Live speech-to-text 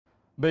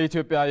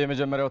በኢትዮጵያ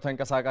የመጀመሪያው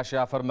ተንቀሣቃሽ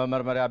የአፈር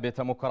መመርመሪያ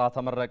ቤተ-ሙከራ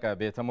ተመረቀ።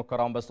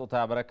 ቤተ-ሙከራውን በስጦታ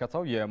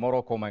ያበረከተው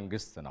የሞሮኮ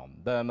መንግስት ነው።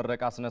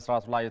 በምረቃ ስነ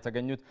ስርዓቱ ላይ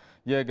የተገኙት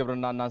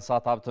የግብርናና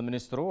እንስሳት ሀብት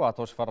ሚኒስትሩ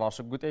አቶ ሽፈራው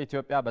ሽጉጤ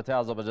ኢትዮጵያ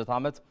በተያዘው በጀት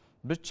ዓመት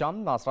ብቻም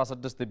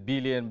 16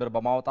 ቢሊዮን ብር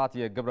በማውጣት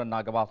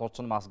የግብርና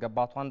ግብዓቶችን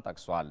ማስገባቷን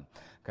ጠቅሷል።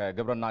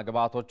 ከግብርና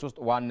ግብዓቶች ውስጥ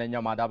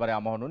ዋነኛው ማዳበሪያ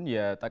መሆኑን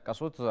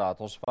የጠቀሱት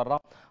አቶ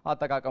ሽፈራው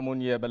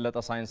አጠቃቀሙን የበለጠ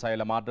ሳይንሳዊ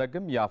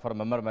ለማድረግም የአፈር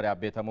መመርመሪያ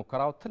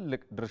ቤተ-ሙከራው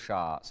ትልቅ ድርሻ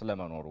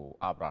ስለመኖሩ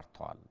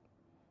አብራርተዋል።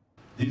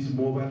 These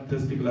mobile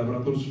testing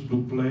laboratories do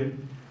play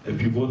a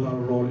pivotal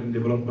role in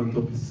development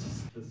of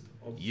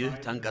ይህ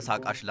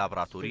ተንቀሳቃሽ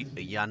ላብራቶሪ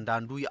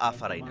እያንዳንዱ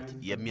የአፈር አይነት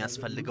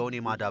የሚያስፈልገውን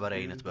የማዳበሪያ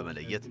አይነት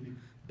በመለየት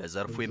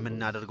በዘርፉ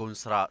የምናደርገውን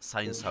ስራ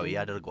ሳይንሳዊ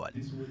ያደርገዋል።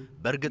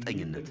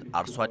 በእርግጠኝነት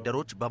አርሶ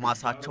አደሮች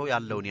በማሳቸው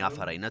ያለውን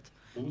የአፈር አይነት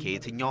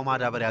ከየትኛው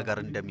ማዳበሪያ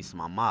ጋር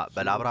እንደሚስማማ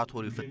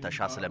በላብራቶሪ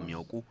ፍተሻ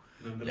ስለሚያውቁ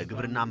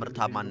ለግብርና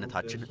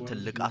ምርታማነታችን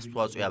ትልቅ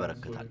አስተዋጽኦ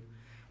ያበረክታል።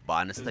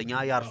 በአነስተኛ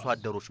የአርሶ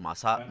አደሮች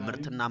ማሳ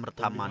ምርትና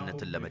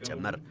ምርታማነትን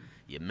ለመጨመር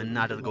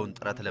የምናደርገውን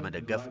ጥረት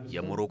ለመደገፍ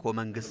የሞሮኮ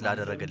መንግስት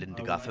ላደረገልን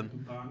ድጋፍም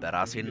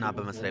በራሴና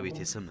በመስሪያ ቤቴ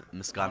ስም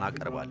ምስጋና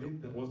አቀርባለሁ።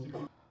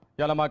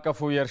 የዓለም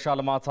አቀፉ የእርሻ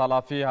ልማት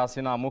ኃላፊ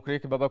ሐሲና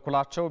ሙክሪክ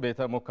በበኩላቸው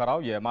ቤተ-ሙከራው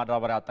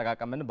የማዳበሪያ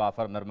አጠቃቀምን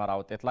በአፈር ምርመራ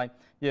ውጤት ላይ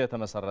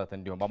የተመሰረተ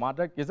እንዲሆን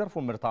በማድረግ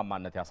የዘርፉ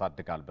ምርታማነት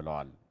ያሳድጋል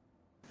ብለዋል።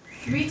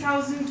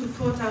 3000 to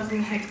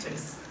 4000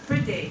 hectares per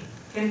day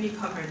can be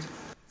covered.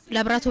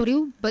 ላብራቶሪው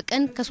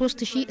በቀን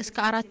ከ3000 እስከ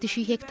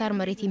 4000 ሄክታር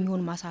መሬት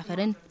የሚሆን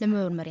ማሳፈርን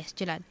ለመመርመር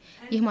ያስችላል።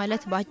 ይህ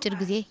ማለት በአጭር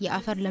ጊዜ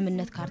የአፈር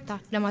ለምነት ካርታ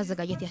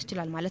ለማዘጋጀት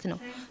ያስችላል ማለት ነው።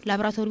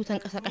 ላብራቶሪው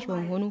ተንቀሳቃሽ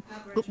በመሆኑ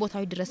ሩቅ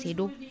ቦታዎች ድረስ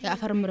ሄዶ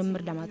የአፈር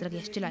ምርምር ለማድረግ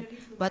ያስችላል።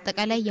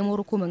 በአጠቃላይ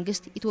የሞሮኮ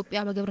መንግስት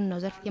ኢትዮጵያ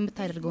በግብርናው ዘርፍ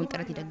የምታደርገውን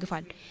ጥረት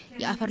ይደግፋል።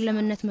 የአፈር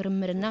ለምነት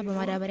ምርምርና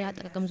በማዳበሪያ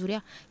አጠቃቀም ዙሪያ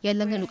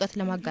ያለንን ዕውቀት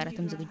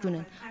ለማጋራትም ዝግጁ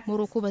ነን።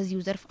 ሞሮኮ በዚሁ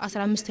ዘርፍ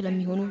 15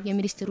 ለሚሆኑ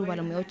የሚኒስትሩ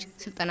ባለሙያዎች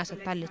ስልጠና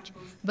ሰጥታለች።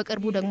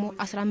 በቅርቡ ደግሞ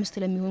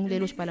 15 ለሚሆኑ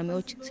ሌሎች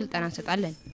ባለሙያዎች ስልጠና እንሰጣለን።